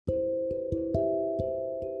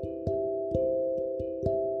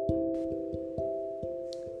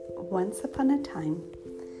Once upon a time,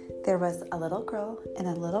 there was a little girl and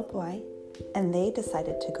a little boy, and they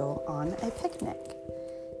decided to go on a picnic.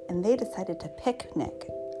 And they decided to picnic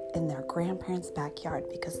in their grandparents' backyard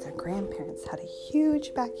because their grandparents had a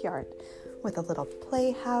huge backyard with a little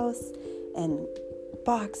playhouse and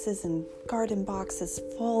boxes and garden boxes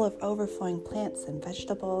full of overflowing plants and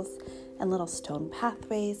vegetables and little stone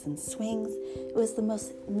pathways and swings. It was the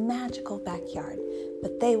most magical backyard,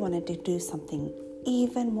 but they wanted to do something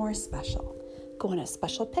even more special, go on a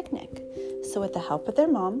special picnic. So with the help of their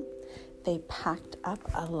mom, they packed up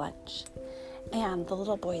a lunch. And the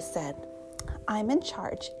little boy said, "I'm in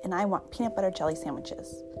charge and I want peanut butter jelly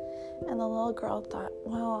sandwiches." And the little girl thought,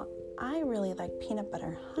 well, I really like peanut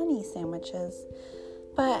butter honey sandwiches,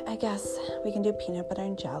 but I guess we can do peanut butter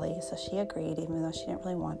and jelly. So she agreed, even though she didn't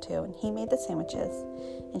really want to. And he made the sandwiches,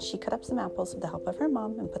 and she cut up some apples with the help of her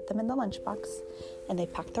mom and put them in the lunchbox. And they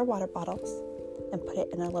packed their water bottles and put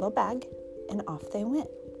it in a little bag, and off they went.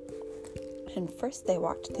 And first they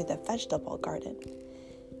walked through the vegetable garden.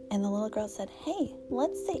 And the little girl said, "Hey,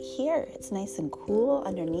 let's sit here. It's nice and cool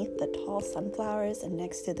underneath the tall sunflowers and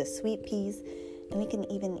next to the sweet peas. And we can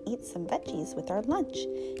even eat some veggies with our lunch.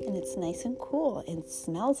 And it's nice and cool and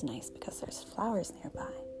smells nice because there's flowers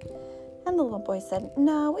nearby." And the little boy said,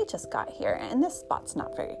 "No, we just got here and this spot's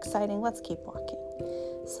not very exciting. Let's keep walking."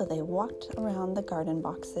 So they walked around the garden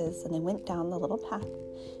boxes and they went down the little path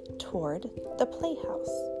toward the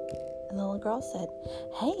playhouse. And the little girl said,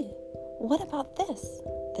 "Hey, what about this?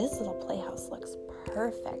 This little playhouse looks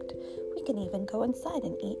perfect. We can even go inside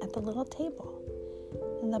and eat at the little table."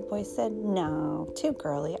 And the boy said, "No, too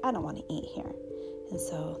girly. I don't want to eat here." And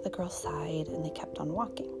so the girl sighed and they kept on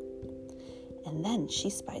walking. And then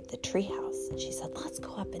she spied the treehouse and she said, "Let's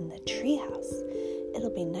go up in the treehouse. It'll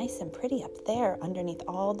be nice and pretty up there underneath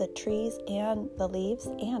all the trees and the leaves,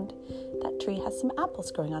 and that tree has some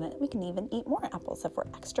apples growing on it. We can even eat more apples if we're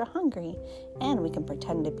extra hungry, and we can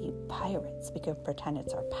pretend to be pirates. We can pretend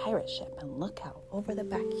it's our pirate ship and look out over the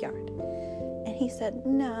backyard." And he said,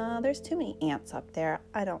 "No, there's too many ants up there.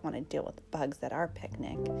 I don't want to deal with bugs at our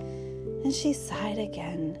picnic." And she sighed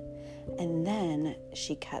again. And then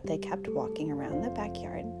they kept walking around the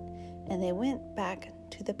backyard, and they went back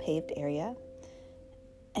to the paved area.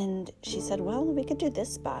 And she said, "Well, we could do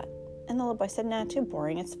this spot." And the little boy said, "Nah, too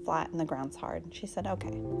boring. It's flat and the ground's hard." And she said, "Okay."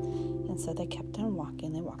 And so they kept on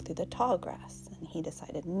walking. They walked through the tall grass. And he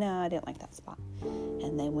decided, "No, I didn't like that spot."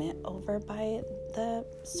 And they went over by the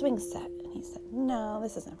swing set. And he said, "No,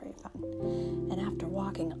 this isn't very fun." And after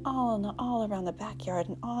walking all around the backyard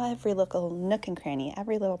and every little nook and cranny,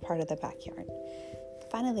 every little part of the backyard,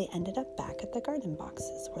 finally ended up back at the garden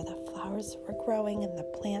boxes where the flowers were growing and the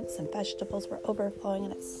plants and vegetables were overflowing,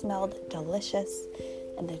 and it smelled delicious.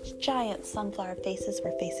 And the giant sunflower faces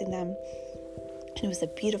were facing them. And it was a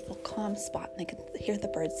beautiful, calm spot, and they could hear the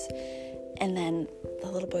birds. And then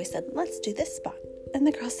the little boy said, "Let's do this spot." And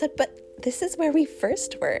the girl said, "But this is where we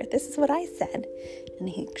first were. This is what I said." And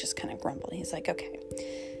he just kind of grumbled. He's like, "Okay."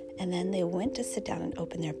 And then they went to sit down and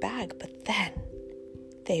open their bag, but then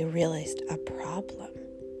they realized a problem.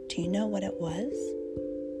 Do you know what it was?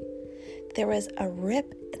 There was a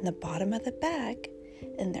rip in the bottom of the bag,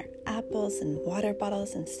 and their apples and water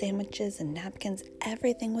bottles and sandwiches and napkins,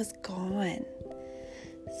 everything was gone.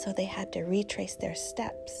 So they had to retrace their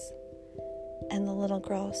steps. And the little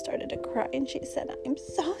girl started to cry, and she said, "I'm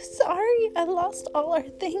so sorry. I lost all our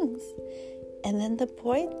things." And then the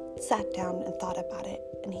boy sat down and thought about it,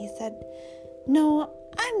 and he said, "No,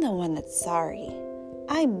 I'm the one that's sorry.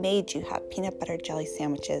 I made you have peanut butter jelly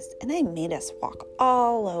sandwiches, and I made us walk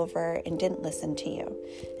all over and didn't listen to you.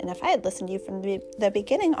 And if I had listened to you from the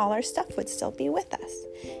beginning, all our stuff would still be with us."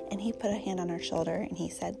 And he put a hand on her shoulder and he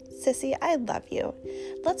said, "Sissy, I love you.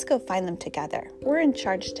 Let's go find them together. We're in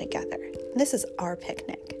charge together. This is our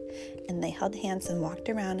picnic." And they held hands and walked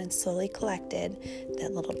around and slowly collected the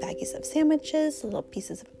little baggies of sandwiches, little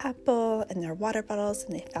pieces of apple, and their water bottles,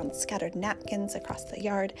 and they found scattered napkins across the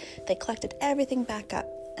yard. They collected everything back up,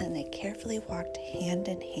 and they carefully walked hand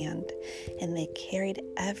in hand, and they carried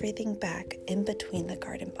everything back in between the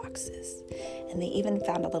garden boxes. And they even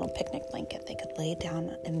found a little picnic blanket they could lay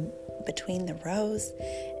down in between the rows,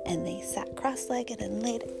 and they sat cross-legged and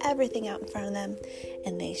laid everything out in front of them,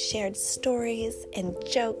 and they shared stories and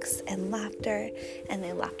jokes and laughter, and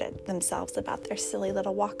they laughed at themselves about their silly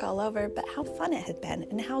little walk all over, but how fun it had been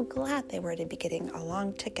and how glad they were to be getting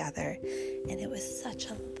along together. And it was such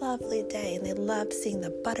a lovely day, and they loved seeing the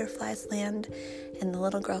butterflies land, and the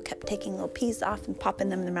little girl kept taking little peas off and popping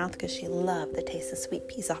them in her mouth because she loved the taste of sweet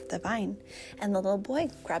peas off the vine. And the little boy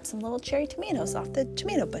grabbed some little cherry tomatoes off the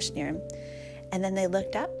tomato bush near him. And then they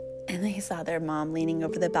looked up, And they saw their mom leaning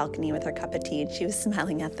over the balcony with her cup of tea, and she was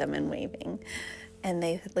smiling at them and waving. And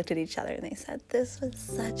they looked at each other and they said, "This was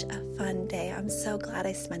such a fun day. I'm so glad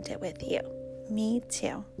I spent it with you." "Me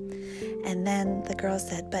too." And then the girl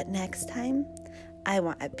said, "But next time, I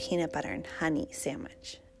want a peanut butter and honey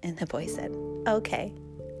sandwich." And the boy said, "Okay,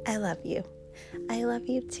 I love you. I love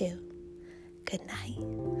you too. Good night."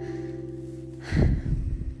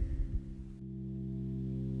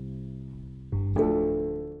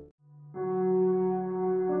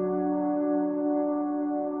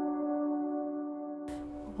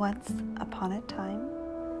 Once upon a time,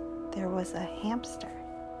 there was a hamster,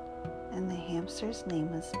 and the hamster's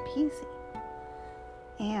name was Peasy.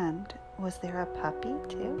 And was there a puppy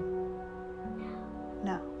too?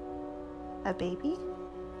 No. A baby?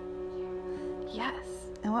 Yes.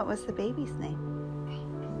 And what was the baby's name?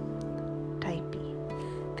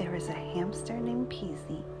 Dipey. There was a hamster named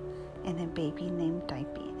Peasy and a baby named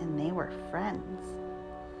Dipey, and they were friends.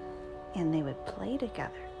 And they would play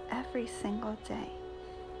together every single day.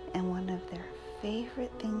 And one of their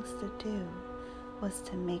favorite things to do was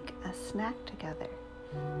to make a snack together.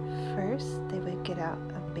 First, they would get out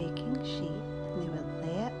a baking sheet and they would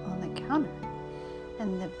lay it on the counter.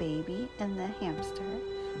 And the baby and the hamster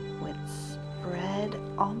would spread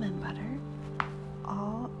almond butter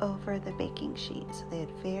all over the baking sheet. So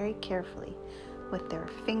they'd very carefully, with their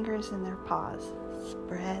fingers and their paws,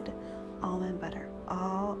 spread almond butter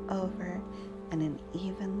all over in an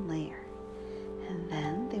even layer. And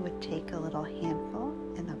then they would take a little handful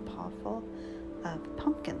and a pawful of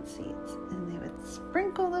pumpkin seeds, and they would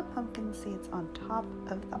sprinkle the pumpkin seeds on top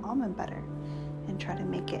of the almond butter and try to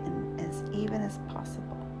make it as even as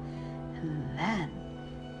possible. And then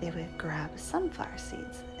they would grab sunflower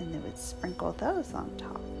seeds and they would sprinkle those on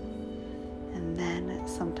top. And then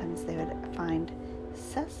sometimes they would find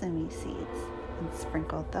sesame seeds and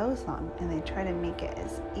sprinkle those on, and they try to make it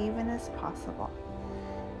as even as possible.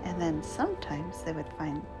 And then sometimes they would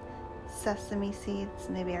find sesame seeds,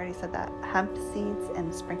 maybe I already said that, hemp seeds,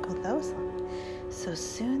 and sprinkle those on. So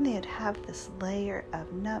soon they'd have this layer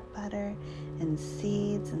of nut butter and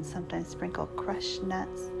seeds, and sometimes sprinkle crushed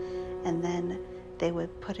nuts. And then they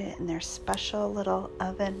would put it in their special little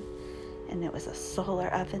oven, and it was a solar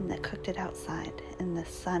oven that cooked it outside, and the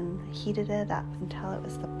sun heated it up until it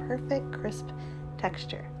was the perfect crisp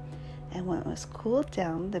texture. And when it was cooled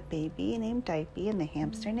down, the baby named Dipey and the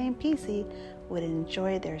hamster named Peasy would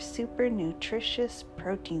enjoy their super nutritious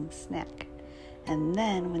protein snack. And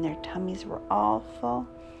then when their tummies were all full,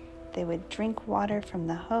 they would drink water from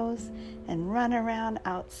the hose and run around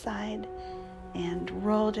outside and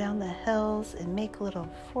roll down the hills and make little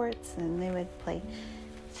forts, and they would play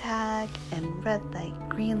tag and red light,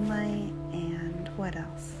 green light, and what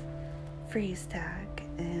else? Freeze tag.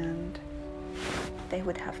 And they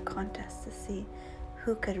would have contests to see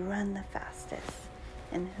who could run the fastest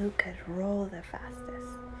and who could roll the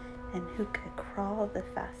fastest and who could crawl the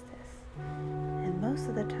fastest. And most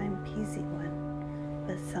of the time Peasy won,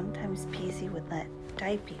 but sometimes Peasy would let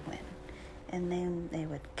Dipey win. And then they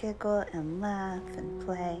would giggle and laugh and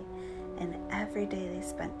play, and every day they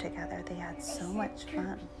spent together, they had so much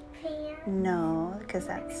fun. No, because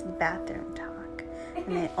that's bathroom talk.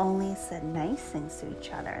 And they only said nice things to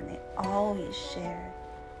each other, and they always shared.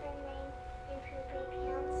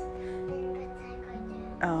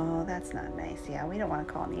 Oh, that's not nice. Yeah, we don't want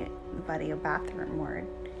to call anybody a bathroom word.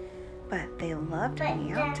 But they loved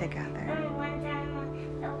hanging out together. One time, a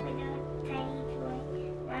little tiny toy,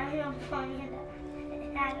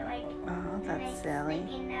 one had like, oh, that's silly.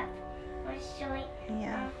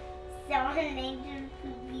 Yeah.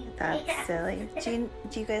 That's silly.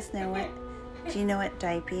 Do you guys know what? Do you know what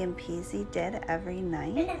Dipey and Peasy did every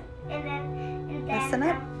night? Listen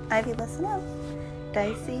up, Ivy. Listen up.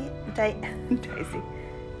 Dipey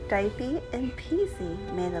and Peasy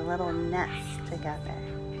made a little nest together.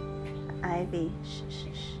 Ivy, shh,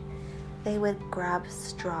 shh, shh. They would grab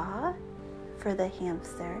straw for the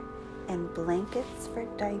hamster and blankets for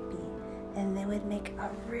Dipey, and they would make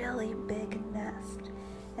a really big nest.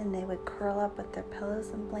 And they would curl up with their pillows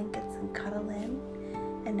and blankets and cuddle in.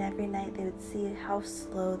 And every night they would see how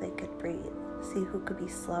slow they could breathe, see who could be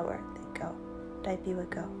slower. They'd go. Dipey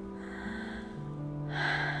would go.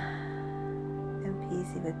 And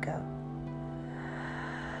Peasy would go.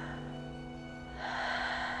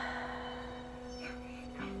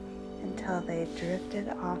 Until they drifted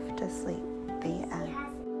off to sleep. The end.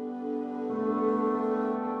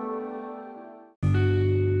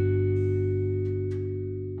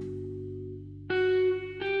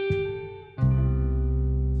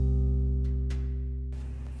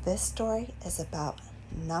 This story is about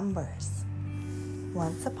numbers.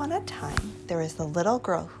 Once upon a time, there was a little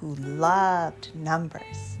girl who loved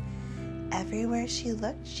numbers. Everywhere she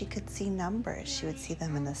looked, she could see numbers. She would see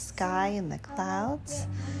them in the sky, in the clouds.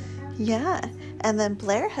 Yeah, and then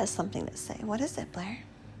Blair has something to say. What is it, Blair?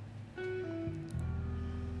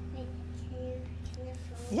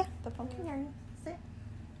 Yeah, the phone can hear you. Say it.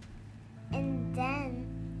 And then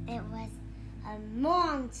it was a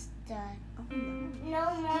monster. Oh, no.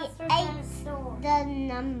 No monster. He ate the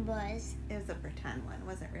numbers. It was a pretend one. It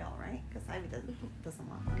wasn't real, right? Because Ivy doesn't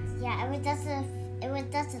want one. Yeah, it was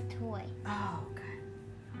just a toy. Oh, okay.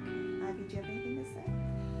 Ivy, do you have anything to say?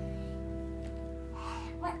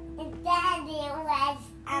 Well, and then there was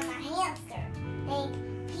a hamster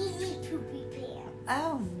named Peasy Poopy Pants.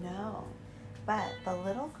 Oh, no. But the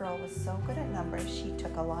little girl was so good at numbers, she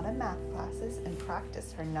took a lot of math classes and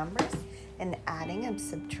practiced her numbers and adding and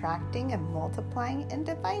subtracting and multiplying and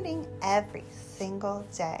dividing every single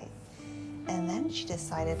day. And then she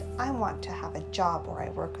decided, I want to have a job where I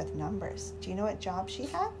work with numbers. Do you know what job she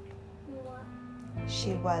had? What?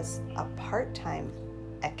 She was a part-time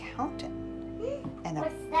accountant and a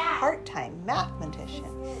What's that? part-time mathematician.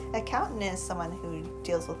 Accountant is someone who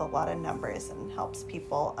deals with a lot of numbers and helps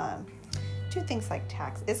people do things like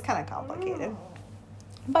tax. It's kind of complicated.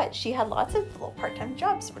 But she had lots of little part-time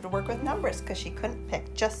jobs to work with numbers because she couldn't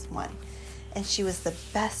pick just one. And she was the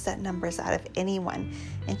best at numbers out of anyone.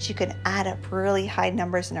 And she could add up really high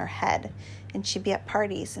numbers in her head. And she'd be at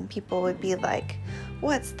parties and people would be like,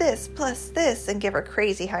 what's this plus this? And give her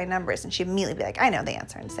crazy high numbers. And she'd immediately be like, I know the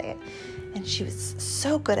answer, and say it. And she was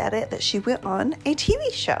so good at it that she went on a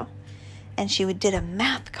TV show. And she did a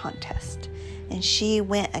math contest. And she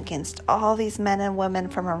went against all these men and women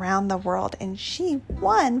from around the world. And she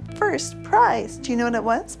won first prize. Do you know what it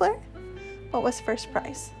was, Blair? What was first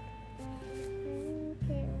prize? It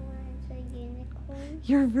was a unicorn.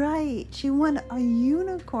 You're right. She won a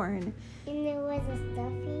unicorn. And there was a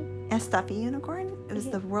stuffy. A stuffy unicorn? It was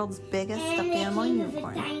the world's biggest stuffed animal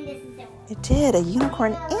unicorn. Dinosaur. It did. A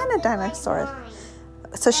unicorn and a dinosaur.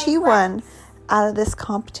 So she won out of this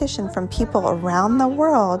competition from people around the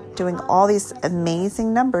world doing all these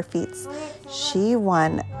amazing number feats. She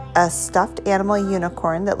won a stuffed animal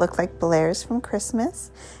unicorn that looked like Blair's from Christmas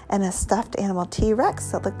and a stuffed animal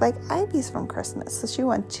T-Rex that looked like Ivy's from Christmas. So she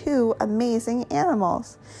won 2 amazing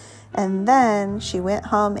animals. And then she went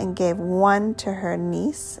home and gave one to her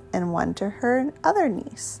niece and one to her other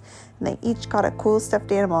niece. And they each got a cool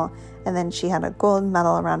stuffed animal. And then she had a gold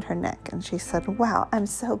medal around her neck. And she said, wow, I'm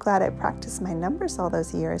so glad I practiced my numbers all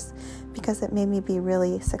those years because it made me be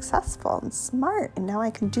really successful and smart. And now I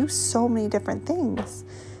can do so many different things.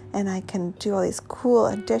 And I can do all these cool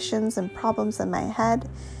additions and problems in my head.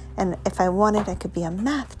 And if I wanted, I could be a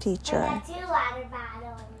math teacher. I got 2 water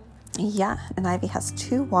bottles. Yeah, and Ivy has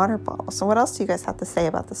 2 water bottles. So what else do you guys have to say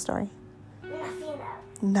about the story?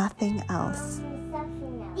 Nothing else.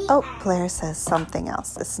 Oh, Blair says something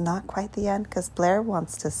else. It's not quite the end because Blair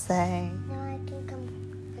wants to say. No, I can come.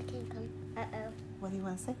 Uh-oh. What do you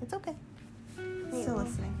want to say? It's okay. Still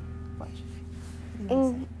listening. Watch. What do you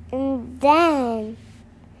want to say? And then,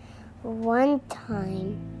 one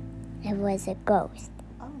time, it was a ghost.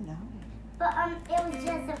 Oh, no. But it was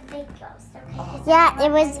just a fake ghost, okay? Oh. Yeah, it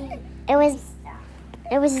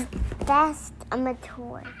was best a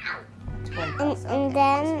toy. And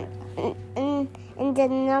then the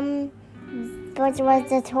numbers was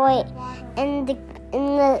the toy, and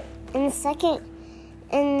the second,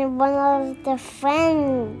 and one of the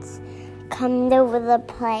friends come over to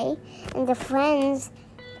play, and the friends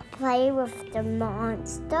play with the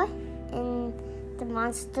monster and the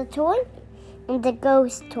monster toy and the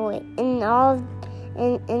ghost toy and all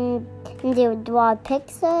and they would draw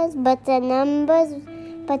pictures, but the numbers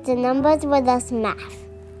were just math.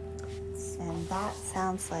 And that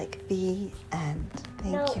sounds like the end.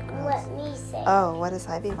 Thank you, girls. Let me say. Oh, what does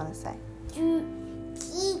Ivy want to say? To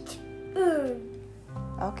eat.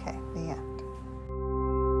 Okay, the end.